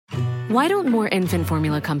Why don't more infant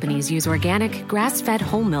formula companies use organic, grass-fed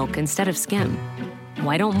whole milk instead of skim?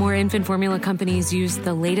 Why don't more infant formula companies use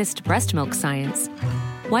the latest breast milk science?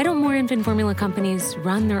 Why don't more infant formula companies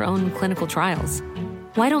run their own clinical trials?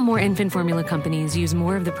 Why don't more infant formula companies use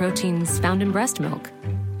more of the proteins found in breast milk?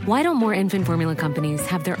 Why don't more infant formula companies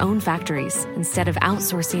have their own factories instead of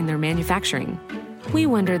outsourcing their manufacturing? We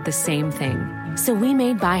wondered the same thing. So we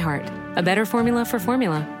made ByHeart, a better formula for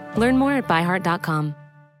formula. Learn more at byheart.com.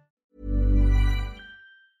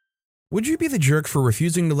 Would you be the jerk for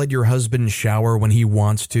refusing to let your husband shower when he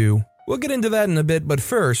wants to? We'll get into that in a bit, but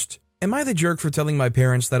first, am I the jerk for telling my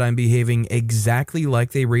parents that I'm behaving exactly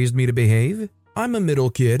like they raised me to behave? I'm a middle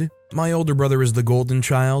kid. My older brother is the golden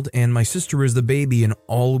child, and my sister is the baby and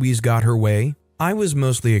always got her way. I was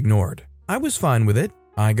mostly ignored. I was fine with it.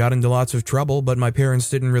 I got into lots of trouble, but my parents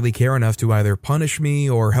didn't really care enough to either punish me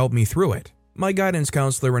or help me through it. My guidance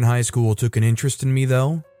counselor in high school took an interest in me,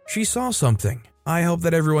 though. She saw something. I hope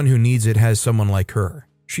that everyone who needs it has someone like her.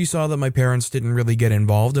 She saw that my parents didn't really get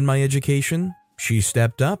involved in my education. She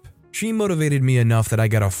stepped up. She motivated me enough that I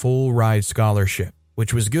got a full ride scholarship,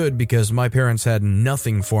 which was good because my parents had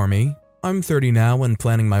nothing for me. I'm 30 now and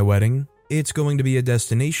planning my wedding. It's going to be a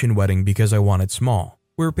destination wedding because I want it small.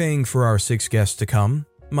 We're paying for our 6 guests to come,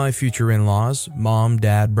 my future in-laws, mom,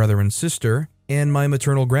 dad, brother and sister, and my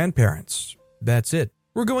maternal grandparents. That's it.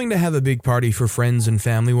 We're going to have a big party for friends and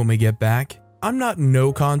family when we get back. I'm not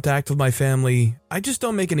no contact with my family, I just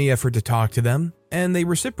don't make any effort to talk to them, and they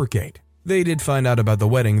reciprocate. They did find out about the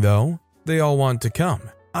wedding though. They all want to come.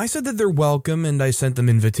 I said that they're welcome and I sent them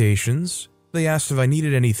invitations. They asked if I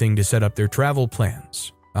needed anything to set up their travel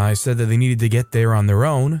plans. I said that they needed to get there on their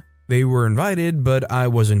own. They were invited, but I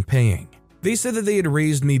wasn't paying. They said that they had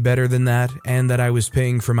raised me better than that and that I was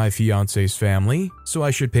paying for my fiance's family, so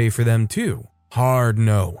I should pay for them too. Hard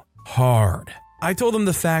no. Hard. I told them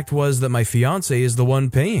the fact was that my fiance is the one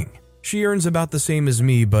paying. She earns about the same as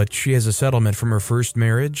me, but she has a settlement from her first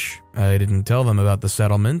marriage. I didn't tell them about the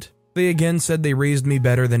settlement. They again said they raised me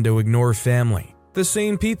better than to ignore family. The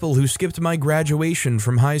same people who skipped my graduation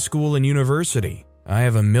from high school and university. I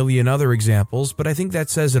have a million other examples, but I think that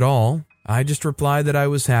says it all. I just replied that I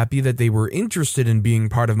was happy that they were interested in being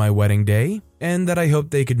part of my wedding day, and that I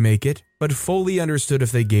hoped they could make it, but fully understood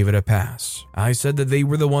if they gave it a pass. I said that they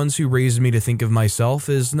were the ones who raised me to think of myself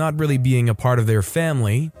as not really being a part of their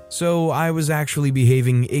family, so I was actually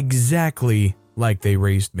behaving exactly like they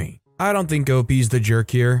raised me. I don't think OP's the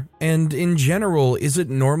jerk here, and in general, is it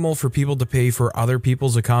normal for people to pay for other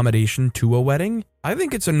people's accommodation to a wedding? I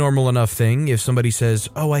think it's a normal enough thing if somebody says,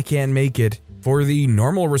 "Oh, I can't make it," for the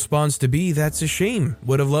normal response to be, "That's a shame,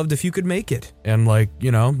 would have loved if you could make it." And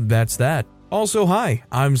that's that. Also, hi,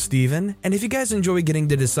 I'm Steven, and if you guys enjoy getting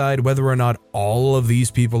to decide whether or not all of these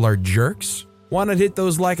people are jerks, why not hit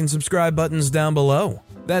those like and subscribe buttons down below?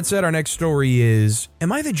 That said, our next story is,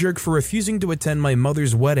 am I the jerk for refusing to attend my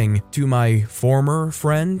mother's wedding to my former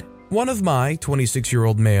friend? One of my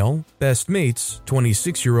 26-year-old male best mates,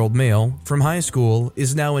 26-year-old male from high school,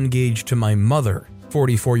 is now engaged to my mother,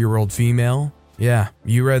 44-year-old female. Yeah,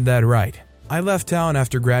 you read that right. I left town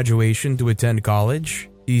after graduation to attend college.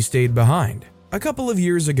 He stayed behind. A couple of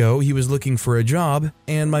years ago, he was looking for a job,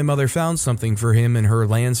 and my mother found something for him in her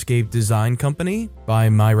landscape design company by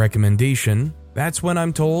my recommendation. That's when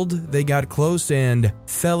I'm told they got close and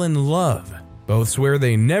fell in love. Both swear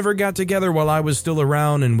they never got together while I was still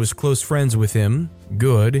around and was close friends with him.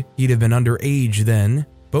 Good, he'd have been underage then.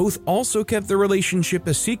 Both also kept their relationship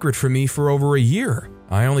a secret from me for over a year.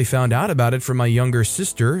 I only found out about it from my younger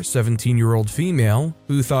sister, 17-year-old female,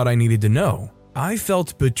 who thought I needed to know. I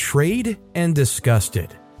felt betrayed and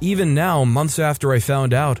disgusted. Even now, months after I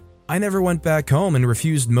found out, I never went back home and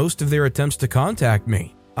refused most of their attempts to contact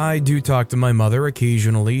me. I do talk to my mother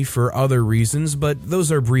occasionally for other reasons, but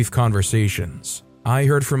those are brief conversations. I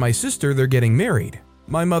heard from my sister they're getting married.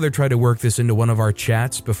 My mother tried to work this into one of our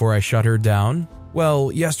chats before I shut her down.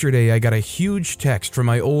 Well, yesterday I got a huge text from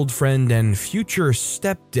my old friend and future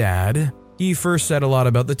stepdad. He first said a lot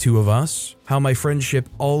about the two of us, how my friendship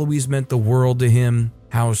always meant the world to him,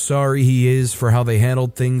 how sorry he is for how they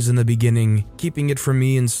handled things in the beginning, keeping it from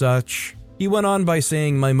me and such. He went on by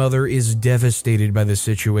saying my mother is devastated by the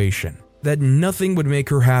situation, that nothing would make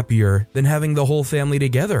her happier than having the whole family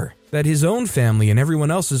together, that his own family and everyone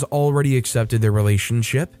else has already accepted their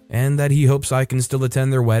relationship, and that he hopes I can still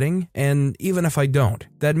attend their wedding, and even if I don't,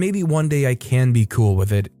 that maybe one day I can be cool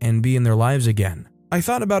with it and be in their lives again. I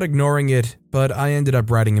thought about ignoring it, but I ended up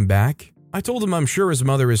writing him back. I told him I'm sure his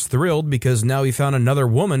mother is thrilled because now he found another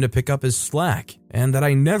woman to pick up his slack, and that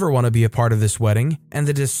I never want to be a part of this wedding and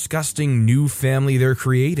the disgusting new family they're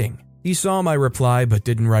creating. He saw my reply but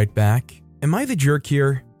didn't write back. Am I the jerk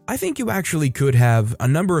here? I think you actually could have a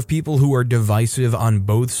number of people who are divisive on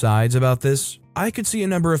both sides about this. I could see a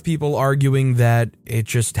number of people arguing that it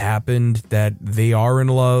just happened, that they are in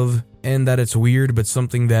love, and that it's weird but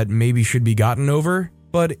something that maybe should be gotten over.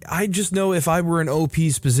 But I just know if I were in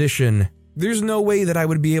OP's position, there's no way that I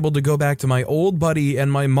would be able to go back to my old buddy and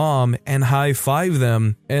my mom and high-five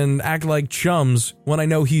them and act like chums when I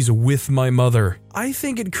know he's with my mother. I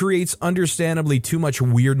think it creates understandably too much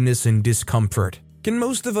weirdness and discomfort. Can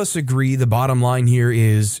most of us agree the bottom line here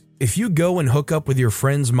is, if you go and hook up with your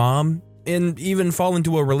friend's mom, and even fall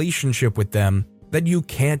into a relationship with them, that you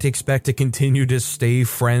can't expect to continue to stay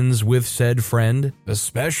friends with said friend,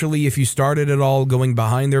 especially if you started it all going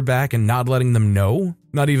behind their back and not letting them know,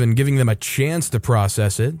 not even giving them a chance to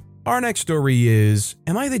process it. Our next story is,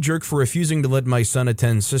 am I the jerk for refusing to let my son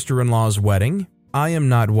attend sister-in-law's wedding? I am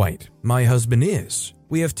not white. My husband is.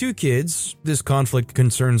 We have 2 kids. This conflict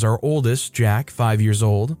concerns our oldest, Jack, 5 years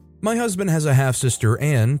old. My husband has a half-sister,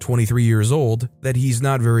 Anne, 23 years old, that he's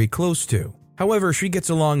not very close to. However, she gets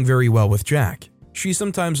along very well with Jack. She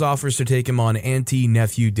sometimes offers to take him on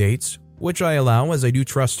auntie-nephew dates, which I allow as I do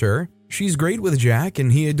trust her. She's great with Jack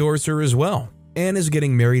and he adores her as well. Anne is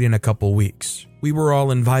getting married in a couple weeks. We were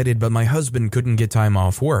all invited, but my husband couldn't get time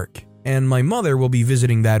off work. And my mother will be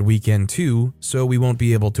visiting that weekend too, so we won't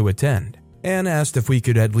be able to attend. Anne asked if we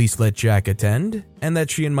could at least let Jack attend, and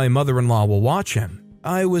that she and my mother-in-law will watch him.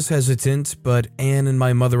 I was hesitant, but Anne and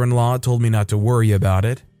my mother-in-law told me not to worry about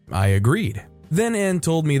it. I agreed. Then Anne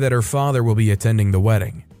told me that her father will be attending the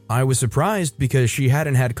wedding. I was surprised because she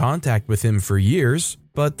hadn't had contact with him for years,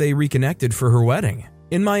 but they reconnected for her wedding.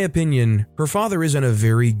 In my opinion, her father isn't a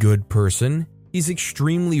very good person. He's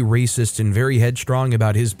extremely racist and very headstrong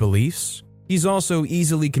about his beliefs. He's also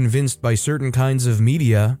easily convinced by certain kinds of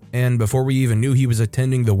media, and before we even knew he was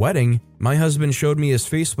attending the wedding, my husband showed me his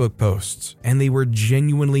Facebook posts, and they were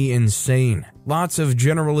genuinely insane. Lots of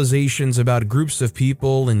generalizations about groups of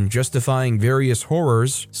people and justifying various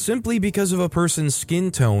horrors simply because of a person's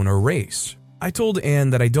skin tone or race. I told Anne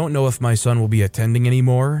that I don't know if my son will be attending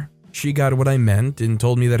anymore. She got what I meant and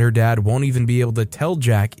told me that her dad won't even be able to tell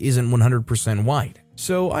Jack isn't 100% white.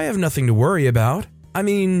 So I have nothing to worry about. I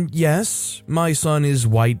mean, yes, my son is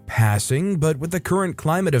white passing, but with the current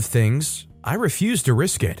climate of things, I refuse to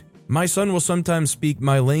risk it. My son will sometimes speak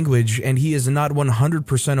my language and he is not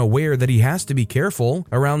 100% aware that he has to be careful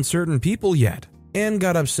around certain people yet. Anne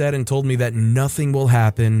got upset and told me that nothing will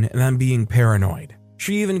happen and I'm being paranoid.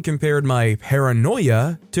 She even compared my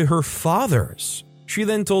paranoia to her father's. She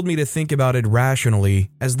then told me to think about it rationally,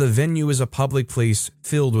 as the venue is a public place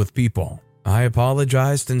filled with people. I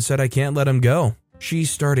apologized and said I can't let him go. She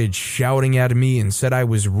started shouting at me and said I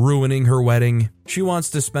was ruining her wedding. She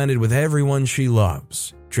wants to spend it with everyone she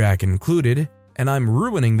loves, Jack included, and I'm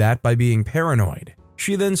ruining that by being paranoid.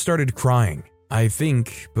 She then started crying, I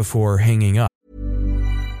think, before hanging up.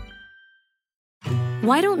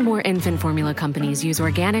 Why don't more infant formula companies use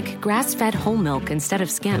organic, grass-fed whole milk instead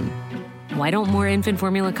of skim? Why don't more infant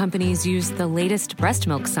formula companies use the latest breast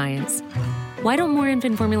milk science? Why don't more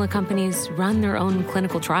infant formula companies run their own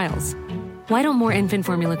clinical trials? Why don't more infant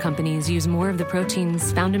formula companies use more of the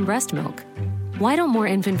proteins found in breast milk? Why don't more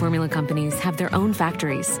infant formula companies have their own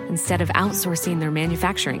factories instead of outsourcing their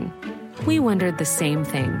manufacturing? We wondered the same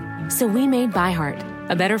thing. So we made ByHeart,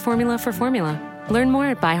 a better formula for formula. Learn more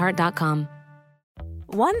at byheart.com.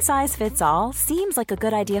 One size fits all seems like a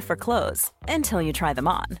good idea for clothes until you try them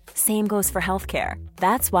on. Same goes for healthcare.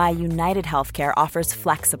 That's why United Healthcare offers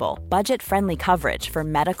flexible, budget-friendly coverage for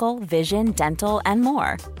medical, vision, dental, and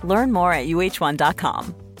more. Learn more at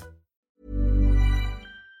uh1.com.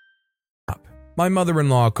 My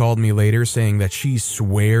mother-in-law called me later saying that she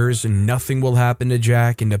swears nothing will happen to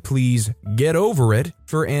Jack and to please get over it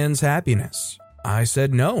for Anne's happiness. I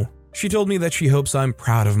said no. She told me that she hopes I'm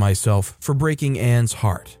proud of myself for breaking Anne's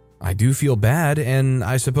heart. I do feel bad, and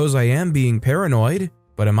I suppose I am being paranoid,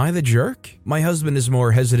 but am I the jerk? My husband is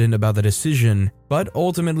more hesitant about the decision, but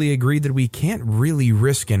ultimately agreed that we can't really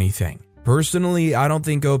risk anything. Personally, I don't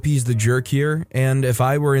think OP's the jerk here, and if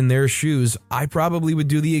I were in their shoes, I probably would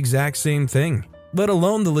do the exact same thing. Let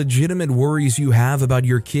alone the legitimate worries you have about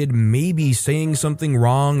your kid maybe saying something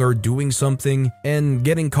wrong or doing something and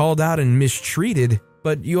getting called out and mistreated.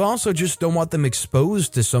 But you also just don't want them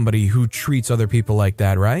exposed to somebody who treats other people like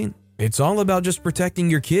that, right? It's all about just protecting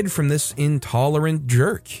your kid from this intolerant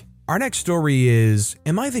jerk. Our next story is,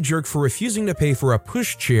 am I the jerk for refusing to pay for a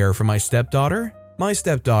pushchair for my stepdaughter? My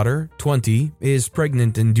stepdaughter, 20, is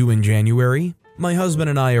pregnant and due in January. My husband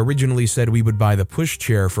and I originally said we would buy the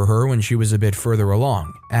pushchair for her when she was a bit further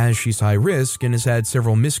along, as she's high risk and has had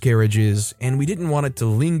several miscarriages, and we didn't want it to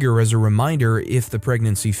linger as a reminder if the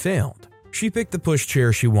pregnancy failed. She picked the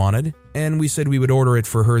pushchair she wanted, and we said we would order it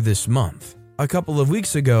for her this month. A couple of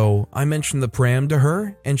weeks ago, I mentioned the pram to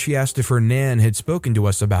her, and she asked if her nan had spoken to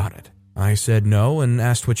us about it. I said no and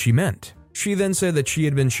asked what she meant. She then said that she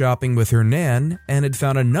had been shopping with her nan and had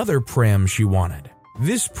found another pram she wanted.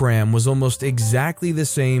 This pram was almost exactly the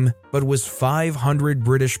same, but was 500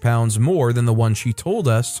 British pounds more than the one she told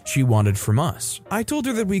us she wanted from us. I told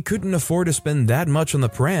her that we couldn't afford to spend that much on the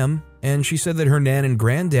pram, and she said that her nan and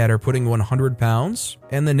granddad are putting 100 pounds,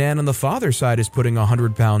 and the nan on the father's side is putting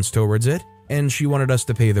 100 pounds towards it, and she wanted us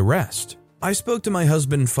to pay the rest. I spoke to my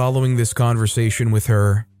husband following this conversation with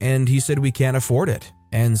her, and he said we can't afford it,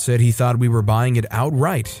 and said he thought we were buying it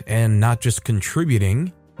outright and not just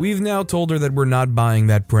contributing. We've now told her that we're not buying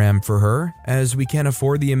that pram for her, as we can't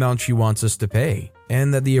afford the amount she wants us to pay,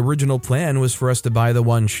 and that the original plan was for us to buy the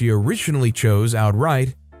one she originally chose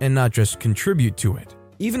outright and not just contribute to it.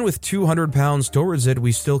 Even with 200 pounds towards it,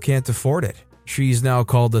 we still can't afford it. She's now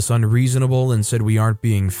called us unreasonable and said we aren't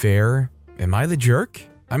being fair. Am I the jerk?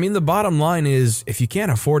 I mean, the bottom line is, if you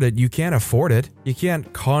can't afford it, you can't afford it. You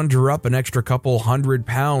can't conjure up an extra couple 100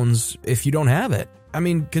 pounds if you don't have it. I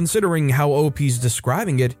mean, considering how OP's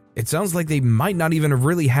describing it, it sounds like they might not even have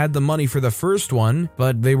really had the money for the first one,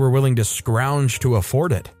 but they were willing to scrounge to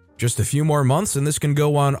afford it. Just a few more months and this can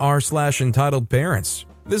go on r/entitled parents.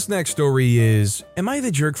 This next story is, am I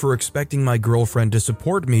the jerk for expecting my girlfriend to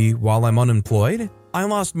support me while I'm unemployed? I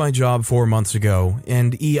lost my job 4 months ago,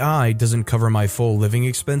 and EI doesn't cover my full living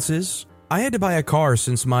expenses. I had to buy a car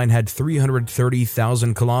since mine had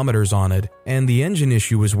 330,000 kilometers on it, and the engine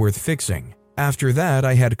issue was worth fixing. After that,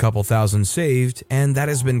 I had a couple thousand saved, and that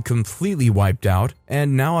has been completely wiped out,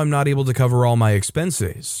 and now I'm not able to cover all my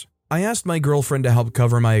expenses. I asked my girlfriend to help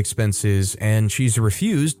cover my expenses, and she's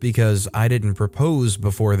refused because I didn't propose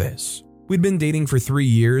before this. We'd been dating for 3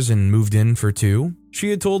 years and moved in for 2. She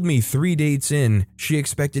had told me 3 dates in, she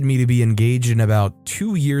expected me to be engaged in about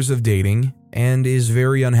 2 years of dating, and is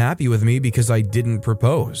very unhappy with me because I didn't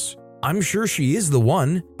propose. I'm sure she is the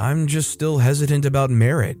one, I'm just still hesitant about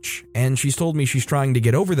marriage, and she's told me she's trying to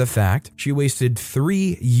get over the fact she wasted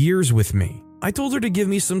 3 years with me. I told her to give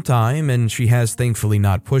me some time, and she has thankfully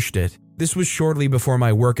not pushed it. This was shortly before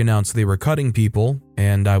my work announced they were cutting people,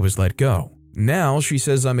 and I was let go. Now she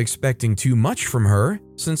says I'm expecting too much from her,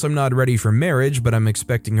 since I'm not ready for marriage, but I'm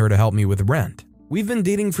expecting her to help me with rent. We've been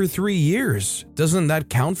dating for 3 years. Doesn't that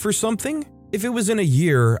count for something? If it was in a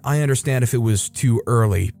year, I understand if it was too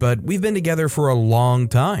early, but we've been together for a long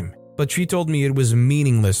time. But she told me it was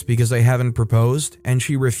meaningless because I haven't proposed, and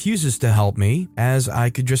she refuses to help me, as I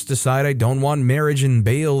could just decide I don't want marriage and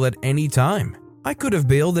bail at any time. I could have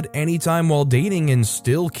bailed at any time while dating and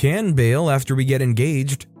still can bail after we get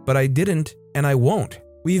engaged, but I didn't, and I won't.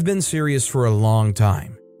 We've been serious for a long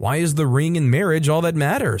time. Why is the ring in marriage all that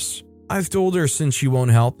matters? I've told her since she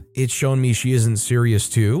won't help, it's shown me she isn't serious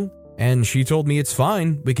too. And she told me it's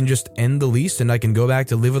fine, we can just end the lease and I can go back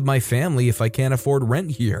to live with my family if I can't afford rent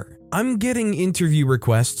here. I'm getting interview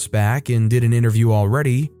requests back and did an interview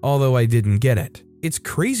already, although I didn't get it. It's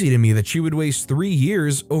crazy to me that she would waste 3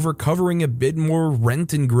 years over covering a bit more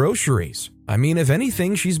rent and groceries. I mean, if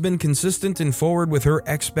anything, she's been consistent and forward with her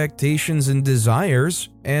expectations and desires,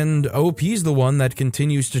 and OP's the one that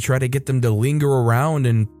continues to try to get them to linger around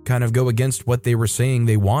and kind of go against what they were saying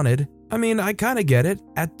they wanted. I mean, I kind of get it.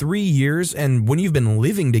 At 3 years, and when you've been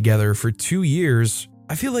living together for 2 years,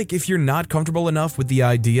 I feel like if you're not comfortable enough with the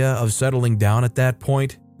idea of settling down at that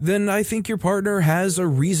point, then I think your partner has a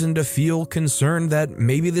reason to feel concerned that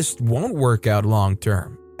maybe this won't work out long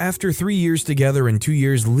term. After 3 years together and 2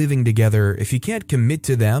 years living together, if you can't commit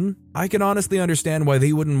to them, I can honestly understand why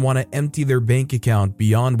they wouldn't want to empty their bank account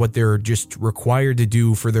beyond what they're just required to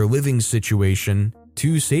do for their living situation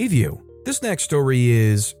to save you. This next story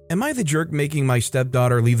is, am I the jerk making my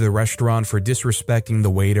stepdaughter leave the restaurant for disrespecting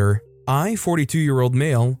the waiter? I, 42-year-old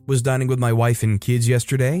male, was dining with my wife and kids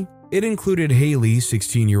yesterday. It included Haley,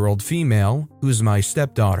 16-year-old female, who's my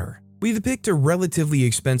stepdaughter. We picked a relatively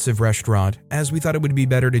expensive restaurant as we thought it would be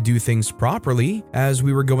better to do things properly as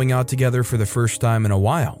we were going out together for the first time in a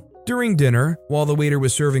while. During dinner, while the waiter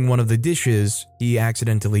was serving one of the dishes, he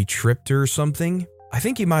accidentally tripped or something. I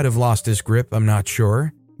think he might have lost his grip, I'm not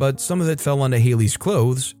sure, but some of it fell onto Haley's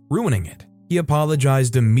clothes, ruining it. He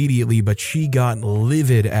apologized immediately, but she got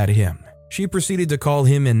livid at him. She proceeded to call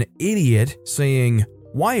him an idiot, saying,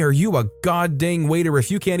 "Why are you a goddamn waiter if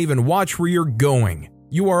you can't even watch where you're going?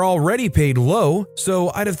 You are already paid low,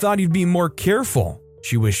 so I'd have thought you'd be more careful."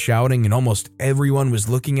 She was shouting and almost everyone was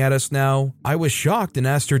looking at us now. I was shocked and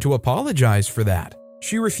asked her to apologize for that.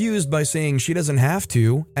 She refused by saying she doesn't have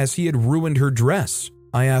to, as he had ruined her dress.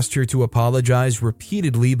 I asked her to apologize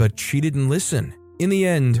repeatedly, but she didn't listen. In the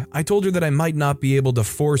end, I told her that I might not be able to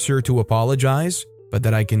force her to apologize, but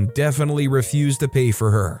that I can definitely refuse to pay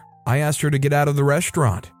for her. I asked her to get out of the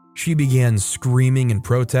restaurant. She began screaming and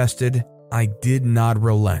protested. I did not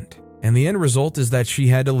relent, and the end result is that she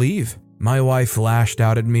had to leave. My wife lashed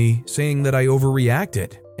out at me, saying that I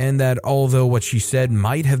overreacted, and that although what she said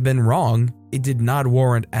might have been wrong, it did not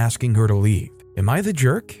warrant asking her to leave. Am I the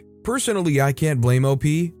jerk? Personally, I can't blame OP.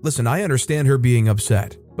 Listen, I understand her being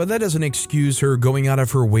upset, but that doesn't excuse her going out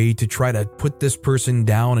of her way to try to put this person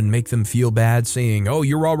down and make them feel bad, saying, oh,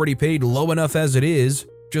 you're already paid low enough as it is,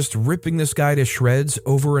 just ripping this guy to shreds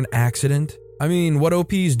over an accident. I mean, what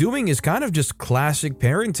OP is doing is kind of just classic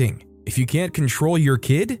parenting. If you can't control your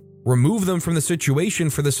kid, remove them from the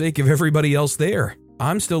situation for the sake of everybody else there.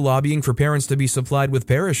 I'm still lobbying for parents to be supplied with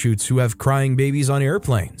parachutes who have crying babies on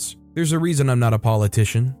airplanes. There's a reason I'm not a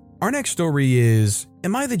politician. Our next story is,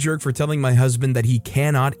 am I the jerk for telling my husband that he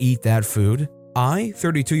cannot eat that food? I,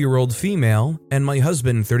 32-year-old female, and my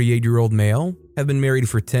husband, 38-year-old male, have been married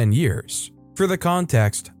for 10 years. For the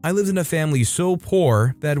context, I lived in a family so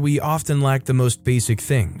poor that we often lacked the most basic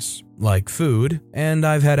things, like food, and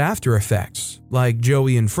I've had after effects. Like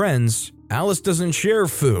Joey and Friends, Alice doesn't share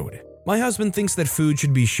food. My husband thinks that food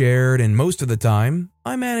should be shared, and most of the time,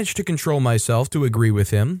 I manage to control myself to agree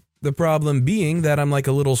with him. The problem being that I'm like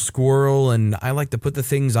a little squirrel and I like to put the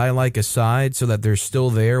things I like aside so that they're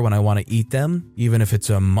still there when I want to eat them, even if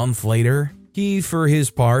it's a month later. He, for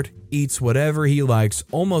his part, eats whatever he likes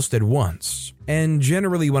almost at once. And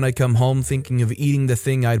generally when I come home thinking of eating the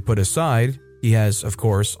thing I'd put aside, he has, of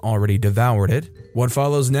course, already devoured it. What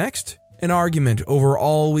follows next? An argument over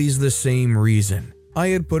always the same reason. I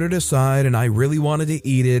had put it aside and I really wanted to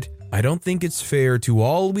eat it. I don't think it's fair to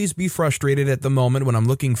always be frustrated at the moment when I'm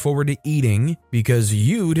looking forward to eating because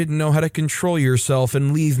you didn't know how to control yourself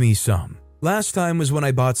and leave me some. Last time was when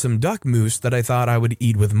I bought some duck mousse that I thought I would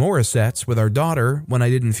eat with Morissettes with our daughter when I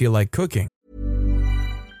didn't feel like cooking.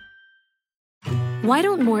 Why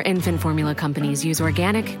don't more infant formula companies use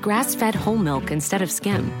organic, grass-fed whole milk instead of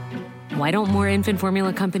skim? Why don't more infant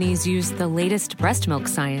formula companies use the latest breast milk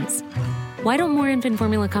science? Why don't more infant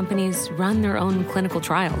formula companies run their own clinical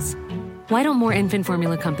trials? Why don't more infant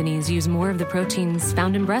formula companies use more of the proteins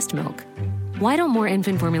found in breast milk? Why don't more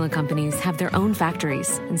infant formula companies have their own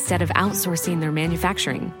factories instead of outsourcing their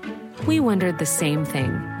manufacturing? We wondered the same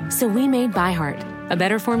thing. So we made ByHeart, a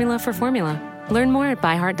better formula for formula. Learn more at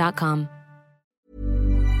byheart.com.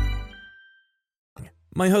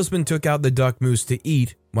 My husband took out the duck mousse to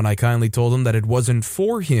eat when I kindly told him that it wasn't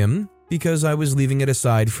for him because I was leaving it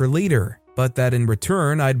aside for later, but that in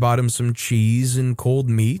return I'd bought him some cheese and cold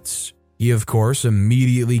meats. He, of course,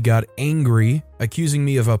 immediately got angry, accusing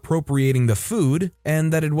me of appropriating the food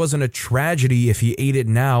and that it wasn't a tragedy if he ate it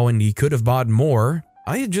now and he could have bought more.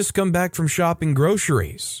 I had just come back from shopping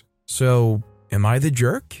groceries. So, am I the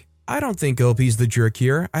jerk? I don't think OP's the jerk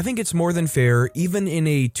here. I think it's more than fair, even in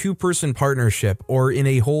a two-person partnership or in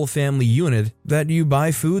a whole family unit, that you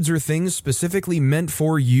buy foods or things specifically meant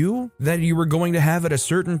for you that you were going to have at a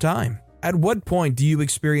certain time. At what point do you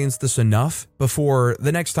experience this enough before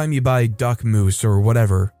the next time you buy duck mousse or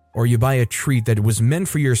whatever, or you buy a treat that was meant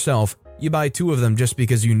for yourself, you buy two of them just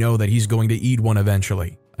because you know that he's going to eat one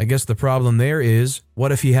eventually? I guess the problem there is,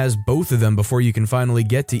 what if he has both of them before you can finally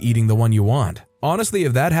get to eating the one you want? Honestly,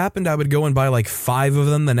 if that happened, I would go and buy like 5 of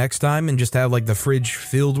them the next time and just have like the fridge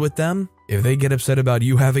filled with them. If they get upset about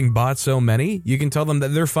you having bought so many, you can tell them that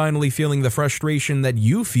they're finally feeling the frustration that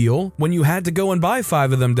you feel when you had to go and buy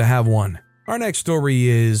 5 of them to have one. Our next story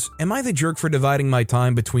is, am I the jerk for dividing my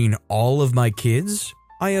time between all of my kids?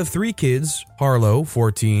 I have 3 kids, Harlow,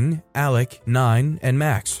 14, Alec, 9, and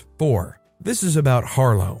Max, 4. This is about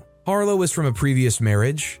Harlow. Harlow is from a previous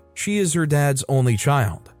marriage. She is her dad's only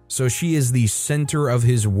child, so she is the center of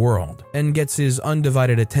his world and gets his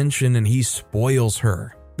undivided attention and he spoils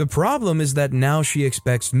her. The problem is that now she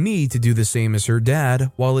expects me to do the same as her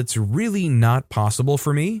dad while it's really not possible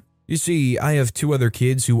for me. You see, I have 2 other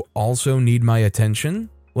kids who also need my attention.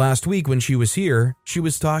 Last week when she was here, she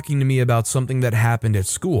was talking to me about something that happened at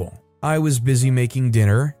school. I was busy making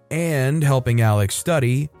dinner and helping Alex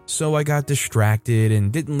study, so I got distracted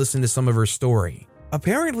and didn't listen to some of her story.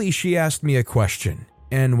 Apparently, she asked me a question,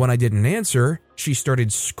 and when I didn't answer, she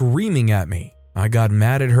started screaming at me. I got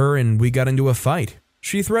mad at her and we got into a fight.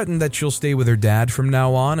 She threatened that she'll stay with her dad from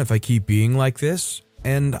now on if I keep being like this,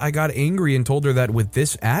 and I got angry and told her that with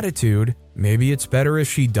this attitude, maybe it's better if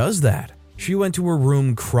she does that. She went to her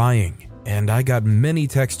room crying, and I got many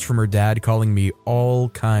texts from her dad calling me all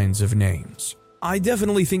kinds of names. I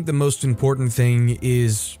definitely think the most important thing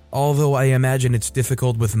is, although I imagine it's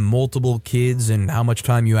difficult with multiple kids and how much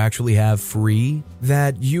time you actually have free,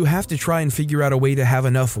 that you have to try and figure out a way to have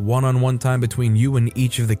enough one-on-one time between you and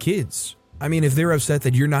each of the kids. I mean, if they're upset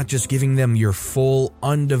that you're not just giving them your full,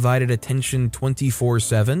 undivided attention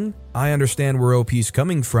 24/7, I understand where OP's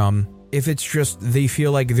coming from. If it's just they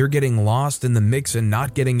feel like they're getting lost in the mix and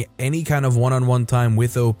not getting any kind of one-on-one time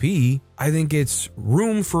with OP, I think it's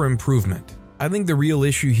room for improvement. I think the real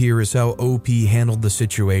issue here is how OP handled the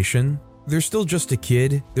situation. They're still just a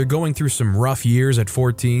kid. They're going through some rough years at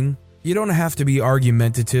 14. You don't have to be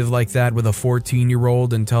argumentative like that with a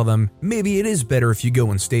 14-year-old and tell them, maybe it is better if you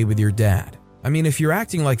go and stay with your dad. I mean, if you're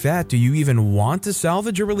acting like that, do you even want to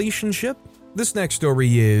salvage a relationship? This next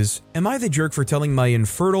story is, am I the jerk for telling my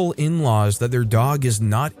infertile in-laws that their dog is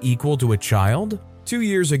not equal to a child? 2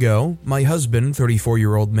 years ago, my husband,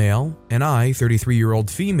 34-year-old male, and I,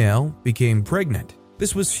 33-year-old female, became pregnant.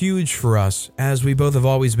 This was huge for us, as we both have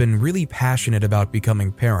always been really passionate about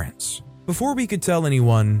becoming parents. Before we could tell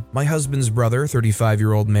anyone, my husband's brother,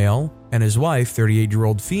 35-year-old male, and his wife,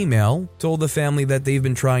 38-year-old female, told the family that they've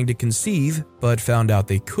been trying to conceive, but found out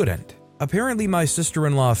they couldn't. Apparently, my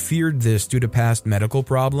sister-in-law feared this due to past medical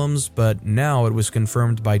problems, but now it was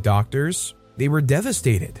confirmed by doctors. They were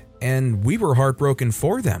devastated, and we were heartbroken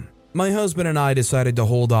for them. My husband and I decided to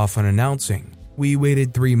hold off on announcing. We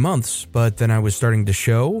waited 3 months, but then I was starting to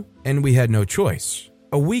show, and we had no choice.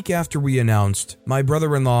 A week after we announced, my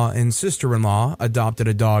brother-in-law and sister-in-law adopted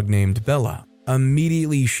a dog named Bella.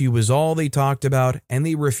 Immediately, she was all they talked about, and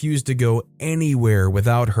they refused to go anywhere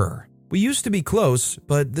without her. We used to be close,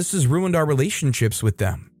 but this has ruined our relationships with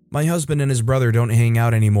them. My husband and his brother don't hang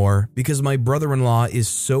out anymore because my brother-in-law is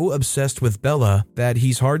so obsessed with Bella that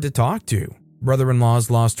he's hard to talk to.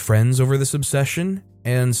 Brother-in-law's lost friends over this obsession,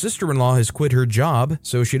 and sister-in-law has quit her job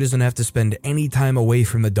so she doesn't have to spend any time away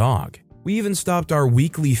from the dog. We even stopped our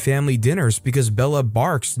weekly family dinners because Bella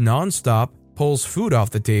barks nonstop, pulls food off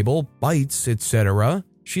the table, bites, etc.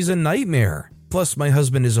 She's a nightmare. Plus, my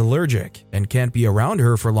husband is allergic and can't be around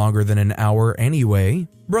her for longer than an hour anyway.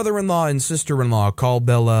 Brother-in-law and sister-in-law call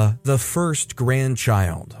Bella the first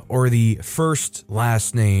grandchild, or the first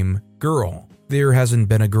last name girl. There hasn't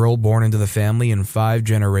been a girl born into the family in 5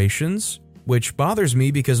 generations, which bothers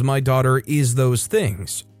me because my daughter is those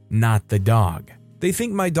things, not the dog. They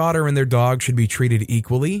think my daughter and their dog should be treated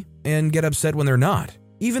equally and get upset when they're not.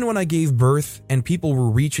 Even when I gave birth and people were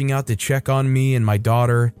reaching out to check on me and my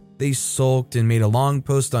daughter, they sulked and made a long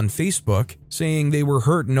post on Facebook saying they were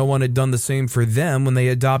hurt no one had done the same for them when they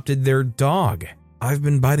adopted their dog. I've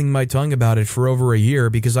been biting my tongue about it for over a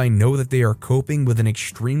year because I know that they are coping with an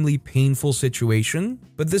extremely painful situation,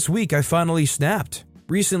 but this week I finally snapped.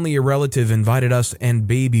 Recently, a relative invited us and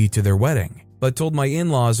baby to their wedding, but told my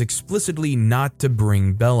in-laws explicitly not to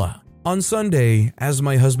bring Bella. On Sunday, as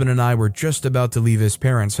my husband and I were just about to leave his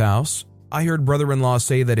parents' house, I heard brother-in-law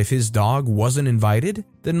say that if his dog wasn't invited,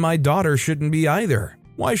 then my daughter shouldn't be either.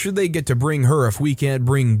 Why should they get to bring her if we can't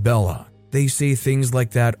bring Bella? They say things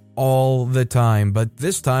like that all the time, but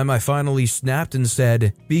this time I finally snapped and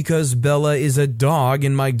said, because Bella is a dog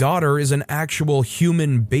and my daughter is an actual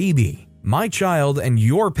human baby. My child and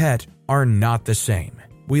your pet are not the same.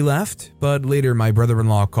 We left, but later my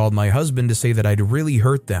brother-in-law called my husband to say that I'd really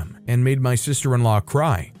hurt them and made my sister-in-law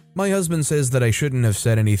cry. My husband says that I shouldn't have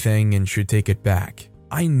said anything and should take it back.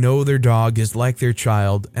 I know their dog is like their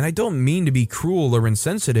child, and I don't mean to be cruel or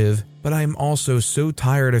insensitive, but I'm also so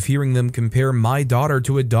tired of hearing them compare my daughter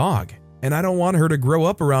to a dog, and I don't want her to grow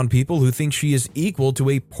up around people who think she is equal to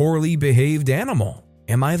a poorly behaved animal.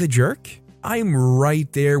 Am I the jerk? I'm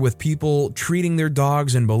right there with people treating their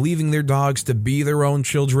dogs and believing their dogs to be their own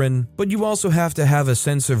children, but you also have to have a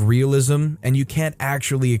sense of realism, and you can't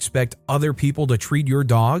actually expect other people to treat your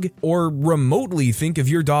dog or remotely think of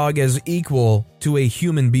your dog as equal to a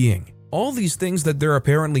human being. All these things that they're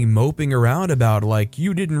apparently moping around about, like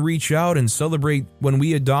you didn't reach out and celebrate when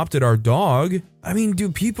we adopted our dog. I mean,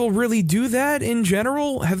 do people really do that in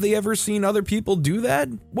general? Have they ever seen other people do that?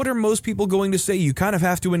 What are most people going to say? You kind of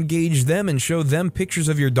have to engage them and show them pictures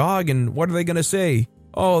of your dog, and what are they going to say?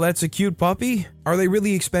 Oh, that's a cute puppy? Are they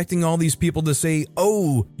really expecting all these people to say,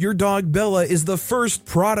 oh, your dog Bella is the first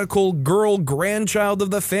prodigal girl grandchild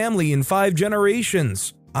of the family in 5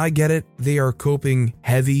 generations? I get it, they are coping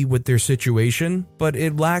heavy with their situation, but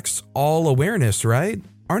it lacks all awareness, right?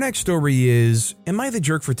 Our next story is, am I the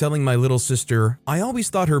jerk for telling my little sister I always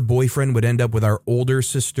thought her boyfriend would end up with our older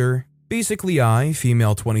sister? Basically, I,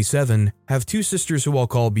 female 27, have 2 sisters who I'll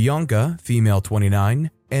call Bianca, female 29,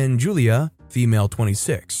 and Julia, female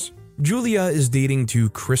 26. Julia is dating to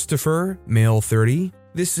Christopher, male 30.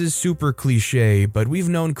 This is super cliche, but we've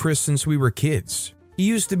known Chris since we were kids. He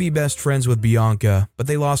used to be best friends with Bianca, but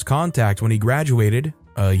they lost contact when he graduated,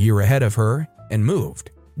 a year ahead of her, and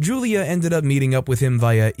moved. Julia ended up meeting up with him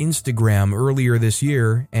via Instagram earlier this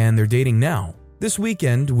year, and they're dating now. This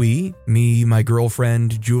weekend, me, my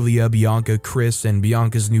girlfriend, Julia, Bianca, Chris, and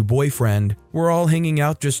Bianca's new boyfriend, were all hanging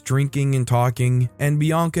out just drinking and talking, and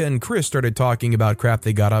Bianca and Chris started talking about crap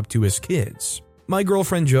they got up to as kids. My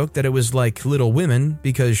girlfriend joked that it was like Little Women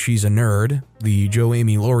because she's a nerd, the Joe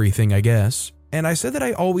Amy Laurie thing I guess, and I said that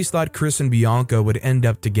I always thought Chris and Bianca would end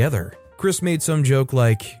up together. Chris made some joke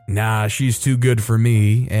like, "Nah, she's too good for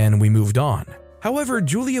me," and we moved on. However,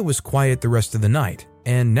 Julia was quiet the rest of the night,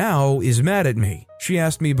 and now is mad at me. She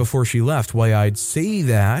asked me before she left why I'd say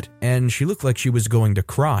that, and she looked like she was going to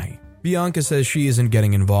cry. Bianca says she isn't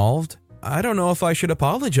getting involved. I don't know if I should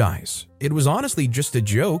apologize. It was honestly just a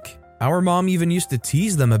joke. Our mom even used to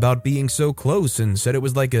tease them about being so close and said it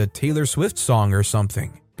was like a Taylor Swift song or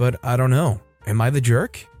something. But I don't know. Am I the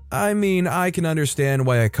jerk? I mean, I can understand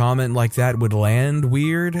why a comment like that would land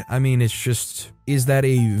weird. I mean, it's just, is that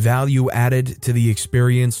a value added to the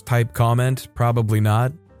experience type comment? Probably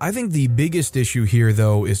not. I think the biggest issue here,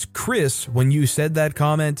 though, is Chris, when you said that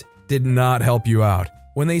comment, did not help you out.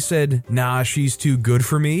 When they said, "Nah, she's too good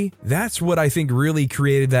for me," that's what I think really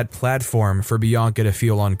created that platform for Bianca to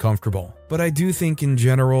feel uncomfortable. But I do think in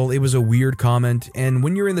general it was a weird comment, and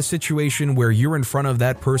when you're in the situation where you're in front of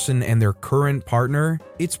that person and their current partner,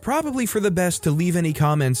 it's probably for the best to leave any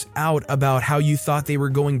comments out about how you thought they were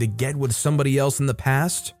going to get with somebody else in the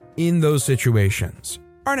past in those situations.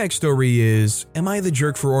 Our next story is, am I the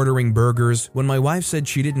jerk for ordering burgers when my wife said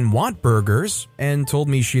she didn't want burgers and told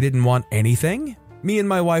me she didn't want anything? Me and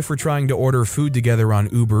my wife were trying to order food together on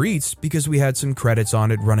Uber Eats because we had some credits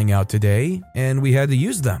on it running out today, and we had to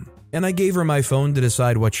use them. And I gave her my phone to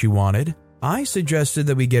decide what she wanted. I suggested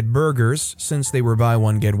that we get burgers since they were buy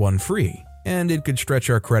one get one free, and it could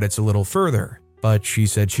stretch our credits a little further. But she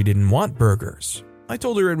said she didn't want burgers. I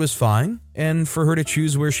told her it was fine, and for her to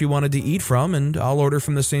choose where she wanted to eat from, and I'll order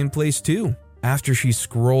from the same place too. After she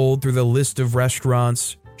scrolled through the list of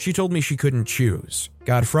restaurants, she told me she couldn't choose,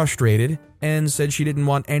 got frustrated, and said she didn't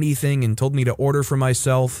want anything and told me to order for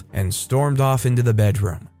myself and stormed off into the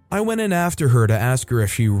bedroom. I went in after her to ask her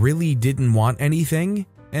if she really didn't want anything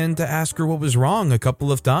and to ask her what was wrong a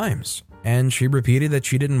couple of times. And she repeated that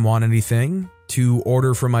she didn't want anything, to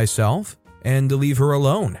order for myself, and to leave her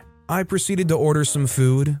alone. I proceeded to order some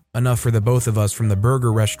food, enough for the both of us from the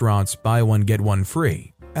burger restaurant's buy one get one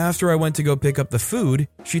free. After I went to go pick up the food,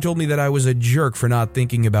 she told me that I was a jerk for not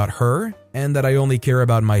thinking about her and that I only care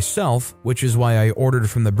about myself, which is why I ordered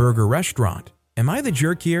from the burger restaurant. Am I the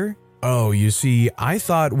jerk here? Oh, you see, I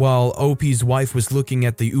thought while OP's wife was looking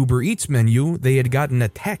at the Uber Eats menu, they had gotten a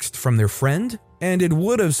text from their friend, and it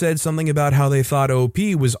would have said something about how they thought OP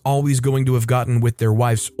was always going to have gotten with their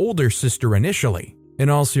wife's older sister initially. In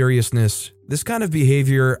all seriousness, this kind of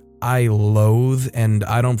behavior I loathe and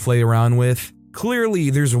I don't play around with. Clearly,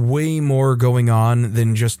 there's way more going on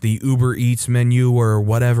than just the Uber Eats menu or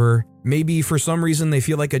whatever. Maybe for some reason they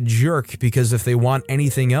feel like a jerk because if they want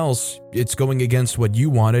anything else, it's going against what you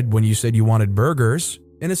wanted when you said you wanted burgers.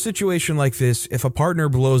 In a situation like this, if a partner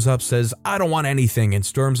blows up, says, "I don't want anything," and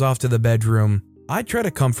storms off to the bedroom, I'd try to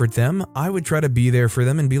comfort them. I would try to be there for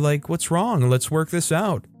them and be like, "What's wrong? Let's work this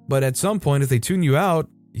out." But at some point, if they tune you out,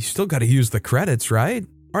 you still got to use the credits, right?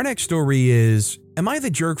 Our next story is, am I the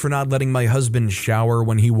jerk for not letting my husband shower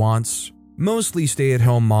when he wants? Mostly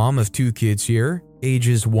stay-at-home mom of 2 kids here,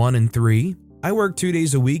 ages 1 and 3. I work 2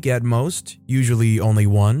 days a week at most, usually only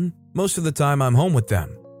 1. Most of the time I'm home with them.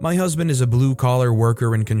 My husband is a blue-collar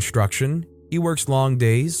worker in construction. He works long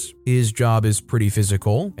days, his job is pretty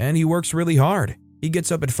physical, and he works really hard. He gets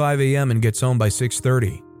up at 5 a.m. and gets home by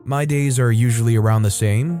 6:30. My days are usually around the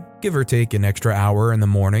same, give or take an extra hour in the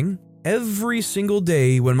morning. Every single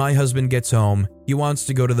day when my husband gets home, he wants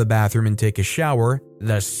to go to the bathroom and take a shower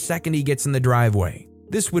the second he gets in the driveway.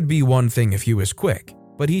 This would be one thing if he was quick,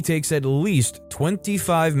 but he takes at least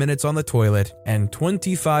 25 minutes on the toilet and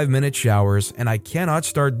 25-minute showers, and I cannot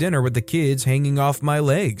start dinner with the kids hanging off my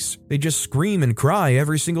legs. They just scream and cry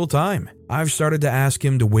every single time. I've started to ask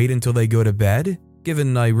him to wait until they go to bed,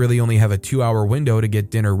 given I really only have a 2-hour window to get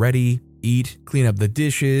dinner ready, eat, clean up the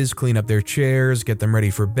dishes, clean up their chairs, get them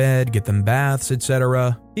ready for bed, get them baths,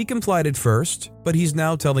 etc. He complied at first, but he's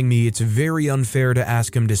now telling me it's very unfair to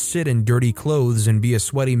ask him to sit in dirty clothes and be a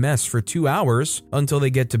sweaty mess for 2 hours until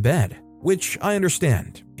they get to bed. Which I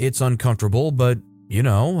understand. It's uncomfortable, but,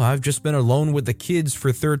 I've just been alone with the kids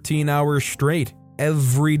for 13 hours straight.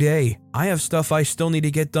 every day. I have stuff I still need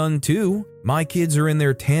to get done too. My kids are in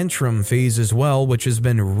their tantrum phase as well, which has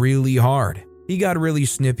been really hard. He got really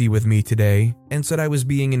snippy with me today and said I was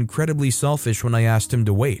being incredibly selfish when I asked him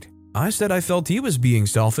to wait. I said I felt he was being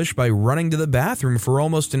selfish by running to the bathroom for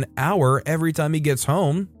almost an hour every time he gets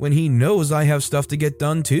home when he knows I have stuff to get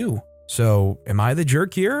done too. So, am I the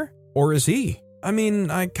jerk here? Or is he? I mean,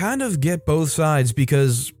 I kind of get both sides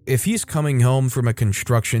because if he's coming home from a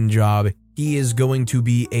construction job, he is going to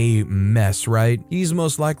be a mess, right? He's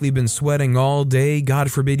most likely been sweating all day. God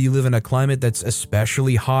forbid you live in a climate that's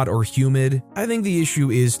especially hot or humid. I think the issue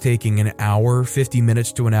is taking an hour, 50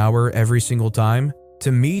 minutes to an hour every single time.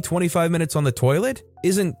 To me, 25 minutes on the toilet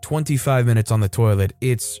isn't 25 minutes on the toilet.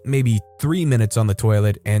 It's maybe 3 minutes on the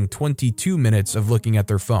toilet and 22 minutes of looking at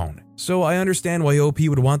their phone. So I understand why OP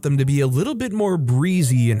would want them to be a little bit more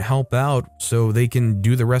breezy and help out so they can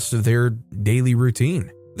do the rest of their daily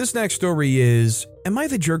routine. This next story is, am I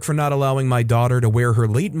the jerk for not allowing my daughter to wear her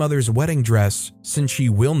late mother's wedding dress since she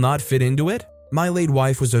will not fit into it? My late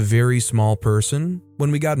wife was a very small person. When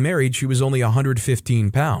we got married, she was only 115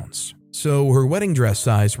 pounds. So her wedding dress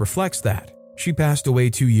size reflects that. She passed away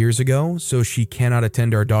 2 years ago, so she cannot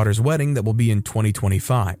attend our daughter's wedding that will be in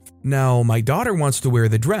 2025. Now, my daughter wants to wear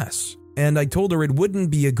the dress, and I told her it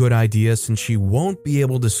wouldn't be a good idea since she won't be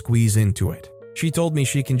able to squeeze into it. She told me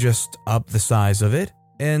she can just up the size of it,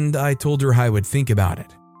 and I told her I would think about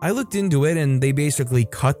it. I looked into it and they basically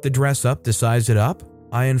cut the dress up to size it up.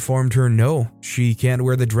 I informed her no, she can't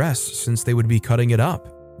wear the dress since they would be cutting it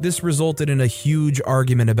up. This resulted in a huge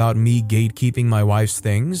argument about me gatekeeping my wife's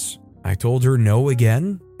things. I told her no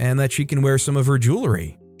again, and that she can wear some of her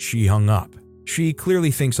jewelry. She hung up. She clearly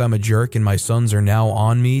thinks I'm a jerk and my sons are now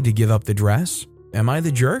on me to give up the dress. Am I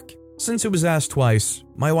the jerk? Since it was asked twice,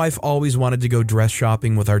 my wife always wanted to go dress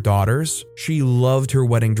shopping with our daughters. She loved her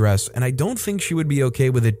wedding dress, and I don't think she would be okay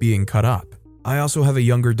with it being cut up. I also have a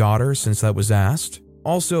younger daughter since that was asked.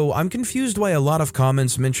 Also, I'm confused why a lot of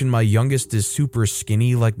comments mention my youngest is super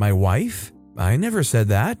skinny like my wife. I never said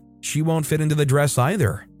that. She won't fit into the dress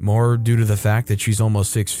either, more due to the fact that she's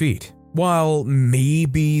almost 6 feet. While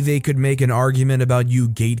maybe they could make an argument about you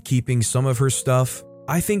gatekeeping some of her stuff,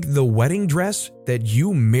 I think the wedding dress that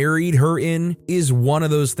you married her in is one of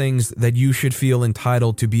those things that you should feel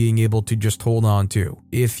entitled to being able to just hold on to,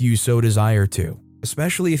 if you so desire to,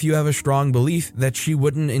 especially if you have a strong belief that she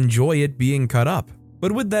wouldn't enjoy it being cut up.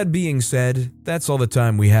 But with that being said, that's all the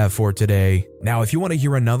time we have for today. Now, if you want to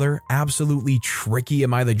hear another absolutely tricky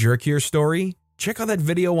Am I the Jerk Here story, check out that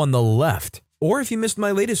video on the left. Or if you missed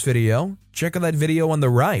my latest video, check out that video on the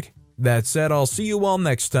right. That said, I'll see you all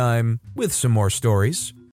next time with some more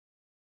stories.